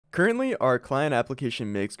Currently, our client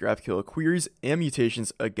application makes GraphQL queries and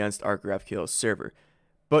mutations against our GraphQL server.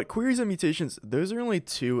 But queries and mutations, those are only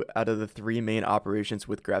 2 out of the 3 main operations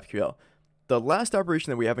with GraphQL. The last operation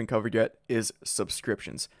that we haven't covered yet is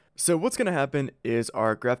subscriptions. So what's going to happen is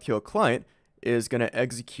our GraphQL client is going to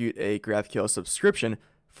execute a GraphQL subscription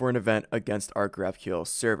for an event against our GraphQL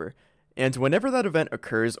server. And whenever that event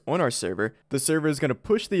occurs on our server, the server is going to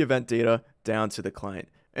push the event data down to the client.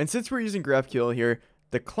 And since we're using GraphQL here,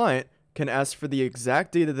 the client can ask for the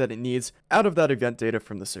exact data that it needs out of that event data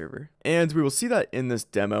from the server. And we will see that in this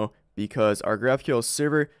demo because our GraphQL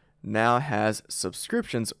server now has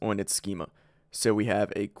subscriptions on its schema. So we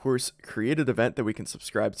have a course created event that we can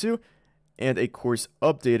subscribe to and a course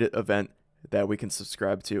updated event that we can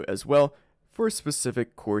subscribe to as well for a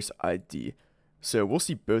specific course ID. So we'll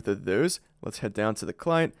see both of those. Let's head down to the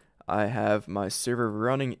client. I have my server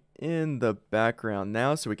running in the background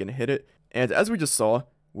now so we can hit it. And as we just saw,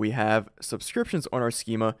 we have subscriptions on our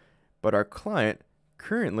schema, but our client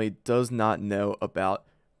currently does not know about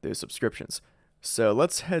those subscriptions. So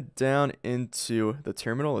let's head down into the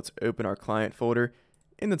terminal. Let's open our client folder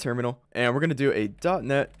in the terminal, and we're going to do a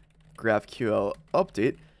 .NET GraphQL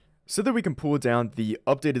update so that we can pull down the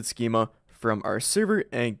updated schema from our server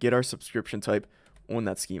and get our subscription type on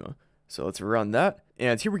that schema. So let's run that,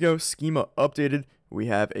 and here we go, schema updated. We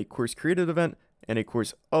have a course created event and a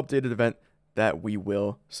course updated event that we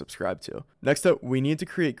will subscribe to. Next up, we need to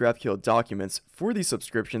create GraphQL documents for these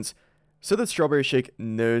subscriptions so that Strawberry Shake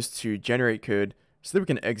knows to generate code so that we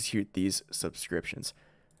can execute these subscriptions.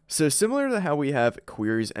 So similar to how we have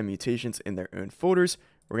queries and mutations in their own folders,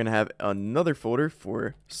 we're going to have another folder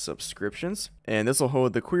for subscriptions, and this will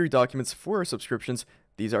hold the query documents for our subscriptions.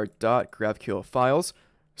 These are .graphql files.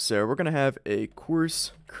 So we're going to have a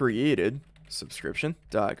course created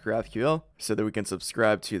subscription.graphql so that we can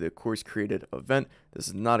subscribe to the course created event. This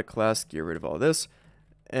is not a class, get rid of all this.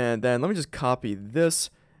 And then let me just copy this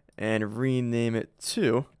and rename it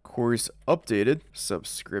to course updated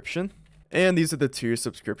subscription. And these are the 2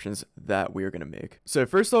 subscriptions that we are going to make. So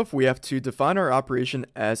first off, we have to define our operation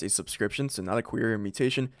as a subscription, so not a query or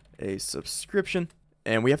mutation, a subscription.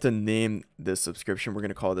 And we have to name this subscription. We're going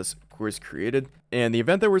to call this course created. And the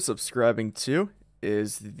event that we're subscribing to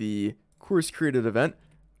is the course created event.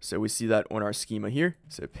 So we see that on our schema here.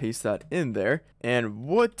 So paste that in there. And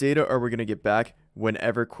what data are we going to get back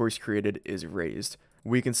whenever course created is raised?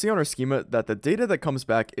 We can see on our schema that the data that comes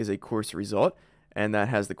back is a course result, and that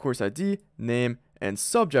has the course ID, name, and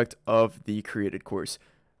subject of the created course.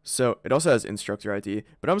 So it also has instructor ID,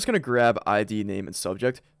 but I'm just going to grab ID, name, and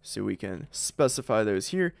subject so we can specify those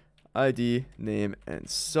here. ID, name, and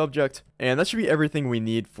subject. And that should be everything we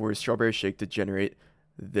need for Strawberry Shake to generate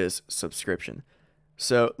this subscription.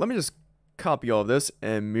 So let me just copy all of this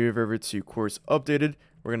and move over to course updated.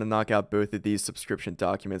 We're going to knock out both of these subscription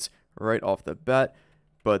documents right off the bat,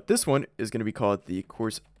 but this one is going to be called the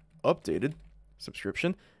course updated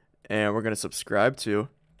subscription, and we're going to subscribe to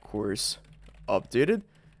course updated,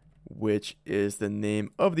 which is the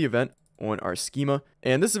name of the event on our schema.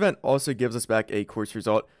 And this event also gives us back a course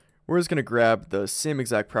result. We're just going to grab the same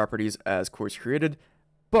exact properties as course created,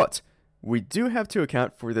 but we do have to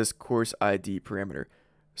account for this course ID parameter.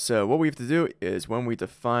 So what we have to do is when we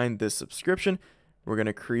define this subscription, we're going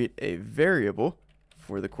to create a variable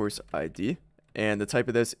for the course ID. And the type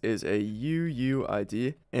of this is a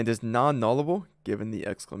UUID and is non-nullable given the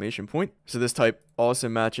exclamation point. So this type also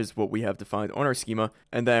matches what we have defined on our schema.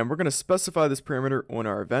 And then we're going to specify this parameter on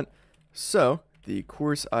our event. So the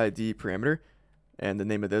course ID parameter, and the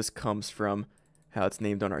name of this comes from how it's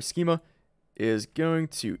named on our schema, is going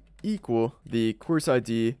to equal the course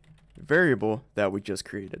ID variable that we just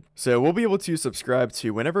created. So we'll be able to subscribe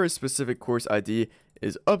to whenever a specific course ID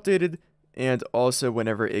is updated and also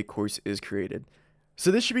whenever a course is created.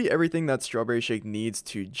 So this should be everything that Strawberry Shake needs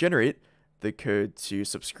to generate the code to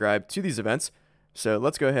subscribe to these events. So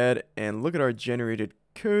let's go ahead and look at our generated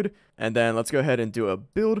code, and then let's go ahead and do a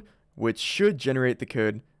build, which should generate the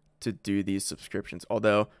code to do these subscriptions.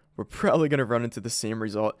 Although we're probably going to run into the same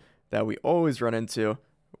result that we always run into,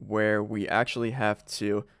 where we actually have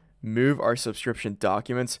to move our subscription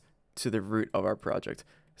documents to the root of our project.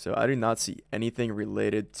 So I do not see anything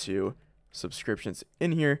related to subscriptions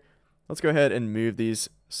in here. Let's go ahead and move these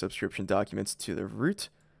subscription documents to the root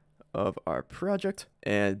of our project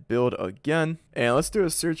and build again. And let's do a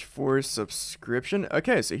search for subscription.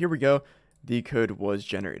 Okay, so here we go. The code was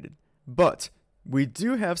generated, but we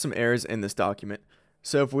do have some errors in this document.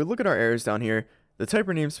 So if we look at our errors down here, the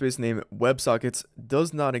typer namespace name WebSockets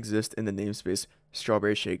does not exist in the namespace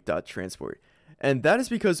strawberryshake.transport. And that is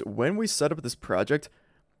because when we set up this project,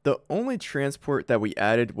 the only transport that we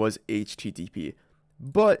added was HTTP,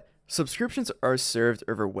 but subscriptions are served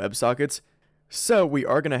over WebSockets, so we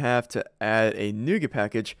are going to have to add a NuGet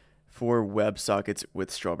package for WebSockets with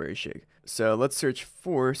Strawberry Shake. So let's search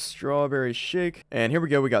for Strawberry Shake, and here we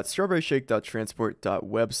go. We got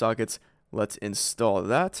strawberryshake.transport.websockets. Let's install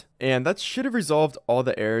that, and that should have resolved all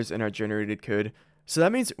the errors in our generated code. So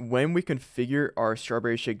that means when we configure our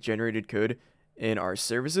Strawberry Shake generated code in our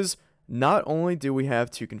services, not only do we have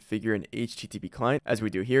to configure an HTTP client, as we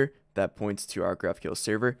do here, that points to our GraphQL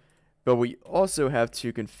server, but we also have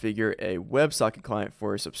to configure a WebSocket client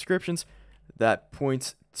for our subscriptions that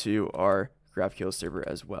points to our GraphQL server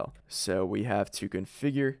as well. So we have to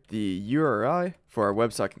configure the URI for our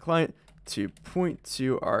WebSocket client to point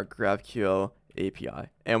to our GraphQL API.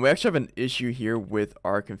 And we actually have an issue here with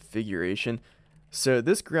our configuration. So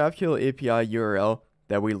this GraphQL API URL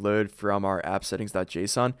that we load from our app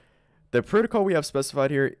settings.json, the protocol we have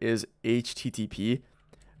specified here is HTTP,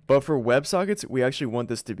 but for WebSockets, we actually want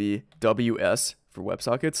this to be WS for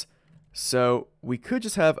WebSockets. So we could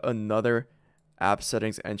just have another app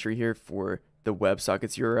settings entry here for the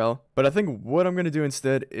WebSockets URL. But I think what I'm going to do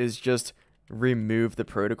instead is just remove the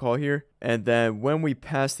protocol here. And then when we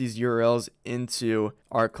pass these URLs into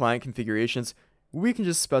our client configurations, we can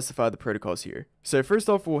just specify the protocols here. So first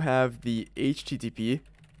off, we'll have the HTTP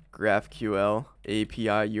GraphQL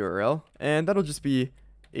API URL, and that'll just be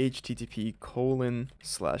http://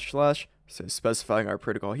 so specifying our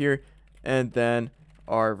protocol here, and then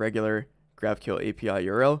our regular GraphQL API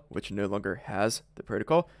URL, which no longer has the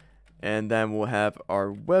protocol. And then we'll have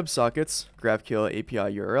our WebSockets GraphQL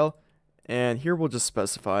API URL, and here we'll just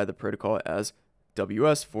specify the protocol as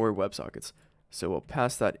WS for WebSockets. So we'll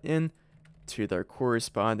pass that in to their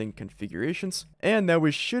corresponding configurations, and now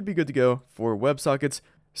we should be good to go for WebSockets.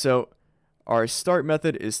 So our start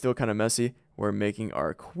method is still kind of messy. We're making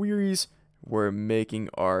our queries, we're making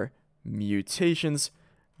our mutations.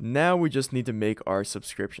 Now we just need to make our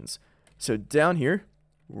subscriptions. So down here,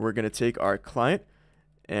 we're going to take our client,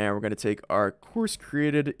 and we're going to take our course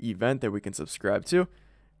created event that we can subscribe to.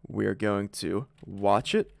 We're going to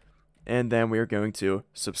watch it, and then we're going to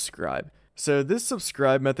subscribe. So this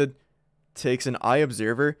subscribe method takes an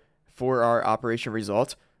iObserver for our operation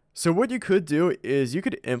result. So what you could do is you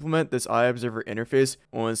could implement this iObserver interface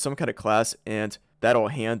on some kind of class, and that'll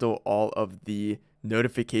handle all of the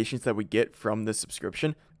notifications that we get from the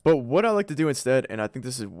subscription. But what I like to do instead, and I think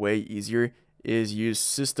this is way easier, is use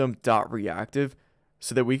system.reactive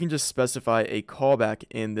so that we can just specify a callback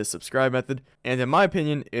in this subscribe method. And in my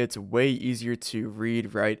opinion, it's way easier to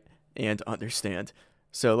read, write, and understand.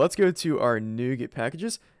 So let's go to our NuGet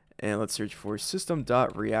packages, and let's search for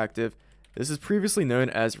system.reactive. This is previously known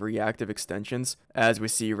as reactive extensions, as we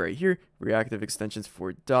see right here, reactive extensions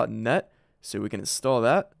for .NET. So we can install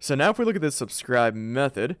that. So now if we look at this subscribe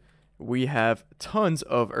method, we have tons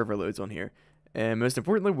of overloads on here. And most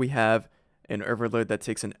importantly, we have an overload that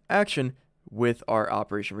takes an action with our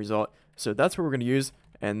operation result. So that's what we're going to use,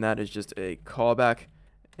 and that is just a callback.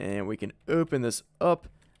 And we can open this up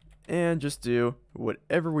and just do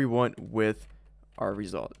whatever we want with our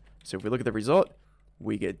result. So if we look at the result,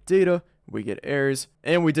 we get data, we get errors,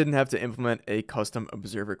 and we didn't have to implement a custom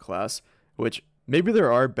observer class, which maybe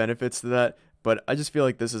there are benefits to that, but I just feel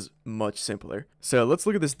like this is much simpler. So let's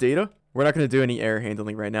look at this data. We're not going to do any error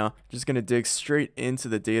handling right now. Just going to dig straight into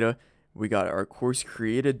the data. We got our course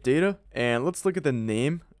created data, and let's look at the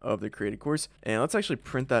name of the created course, and let's actually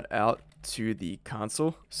print that out to the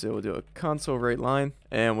console. So we'll do a console write line,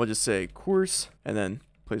 and we'll just say course, and then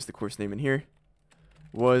place the course name in here,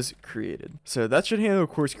 was created. So that should handle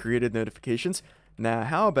course created notifications. Now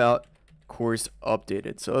how about course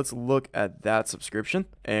updated? So let's look at that subscription,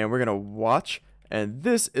 and we're going to watch, and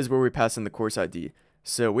this is where we pass in the course ID.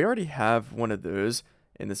 So we already have one of those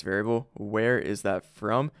in this variable. Where is that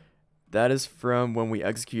from? That is from when we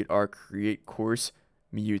execute our create course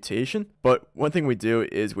mutation. But one thing we do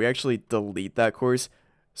is we actually delete that course.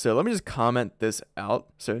 So let me just comment this out.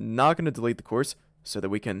 So not going to delete the course so that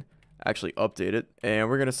we can actually update it. And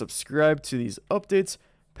we're going to subscribe to these updates,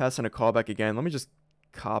 pass in a callback again. Let me just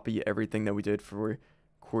copy everything that we did for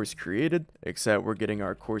course created, except we're getting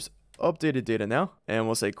our course updated data now. And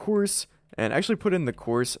we'll say course and actually put in the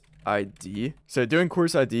course ID. So doing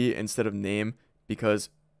course ID instead of name, because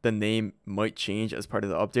the name might change as part of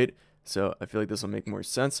the update. So I feel like this will make more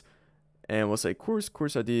sense. And we'll say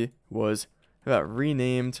course ID was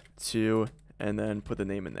renamed to, and then put the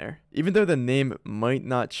name in there. Even though the name might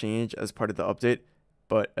not change as part of the update,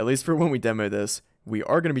 but at least for when we demo this, we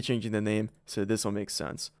are going to be changing the name, so this will make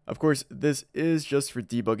sense. Of course, this is just for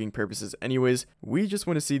debugging purposes anyways. We just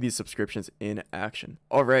want to see these subscriptions in action.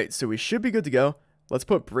 All right, so we should be good to go. Let's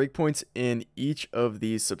put breakpoints in each of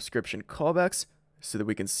these subscription callbacks so that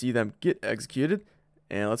we can see them get executed.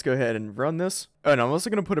 And let's go ahead and run this. Oh, and I'm also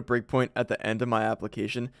going to put a breakpoint at the end of my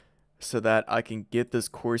application so that I can get this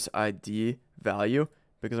course ID value,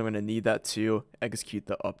 because I'm going to need that to execute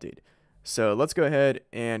the update. So let's go ahead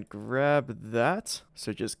and grab that.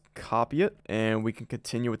 So just copy it and we can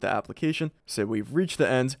continue with the application. So we've reached the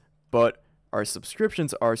end, but our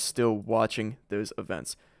subscriptions are still watching those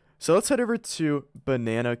events. So let's head over to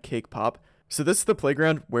Banana Cake Pop. So this is the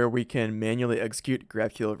playground where we can manually execute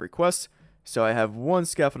GraphQL requests. So I have one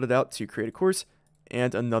scaffolded out to create a course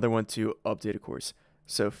and another one to update a course.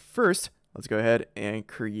 So first, let's go ahead and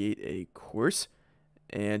create a course.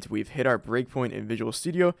 And we've hit our breakpoint in Visual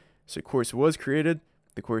Studio. So course was created.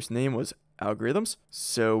 The course name was Algorithms.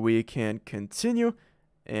 So we can continue,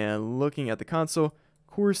 and looking at the console,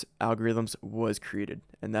 course Algorithms was created.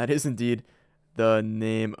 And that is indeed the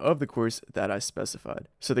name of the course that I specified.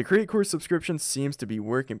 So the create course subscription seems to be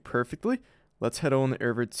working perfectly. Let's head on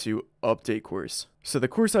over to update course. So the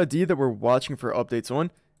course ID that we're watching for updates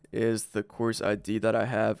on is the course ID that I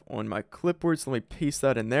have on my clipboard. So let me paste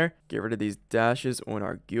that in there. Get rid of these dashes on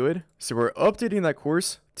our GUID. So we're updating that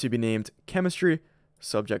course to be named chemistry,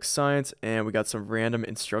 subject science, and we got some random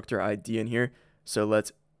instructor ID in here. So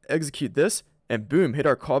let's execute this and boom, hit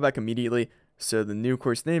our callback immediately. So the new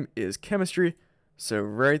course name is chemistry. So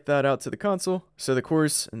write that out to the console. So the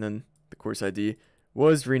course and then the course ID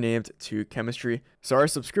was renamed to chemistry. So our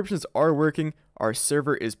subscriptions are working. Our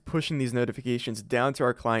server is pushing these notifications down to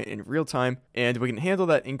our client in real time, and we can handle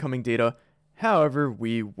that incoming data however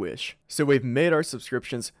we wish. So we've made our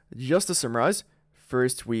subscriptions. Just to summarize,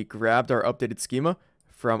 first we grabbed our updated schema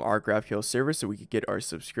from our GraphQL server so we could get our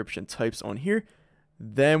subscription types on here.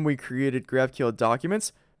 Then we created GraphQL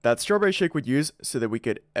documents that Strawberry Shake would use so that we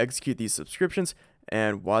could execute these subscriptions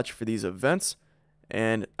and watch for these events.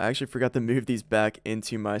 And I actually forgot to move these back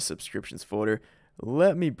into my subscriptions folder.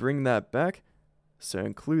 Let me bring that back. So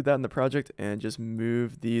include that in the project and just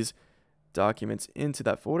move these documents into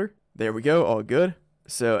that folder. There we go, all good.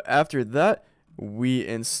 So after that, we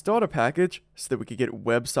installed a package so that we could get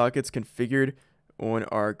WebSockets configured on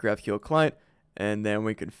our GraphQL client. And then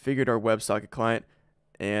we configured our WebSocket client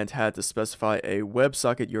and had to specify a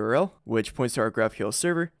WebSocket URL, which points to our GraphQL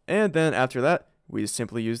server. And then after that, we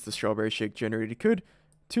simply use the Strawberry Shake generated code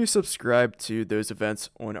to subscribe to those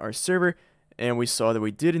events on our server. And we saw that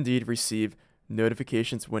we did indeed receive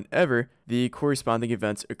notifications whenever the corresponding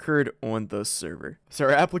events occurred on the server. So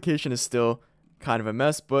our application is still kind of a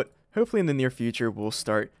mess, but hopefully in the near future, we'll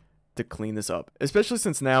start to clean this up, especially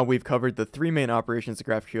since now we've covered the three main operations of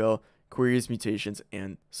GraphQL: queries, mutations,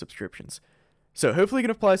 and subscriptions. So hopefully you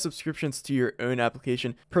can apply subscriptions to your own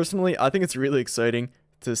application. Personally, I think it's really exciting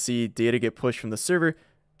to see data get pushed from the server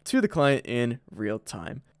to the client in real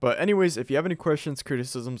time. But anyways, if you have any questions,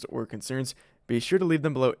 criticisms, or concerns, be sure to leave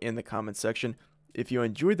them below in the comments section. If you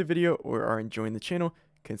enjoyed the video or are enjoying the channel,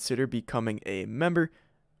 consider becoming a member.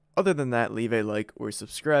 Other than that, leave a like or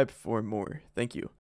subscribe for more. Thank you.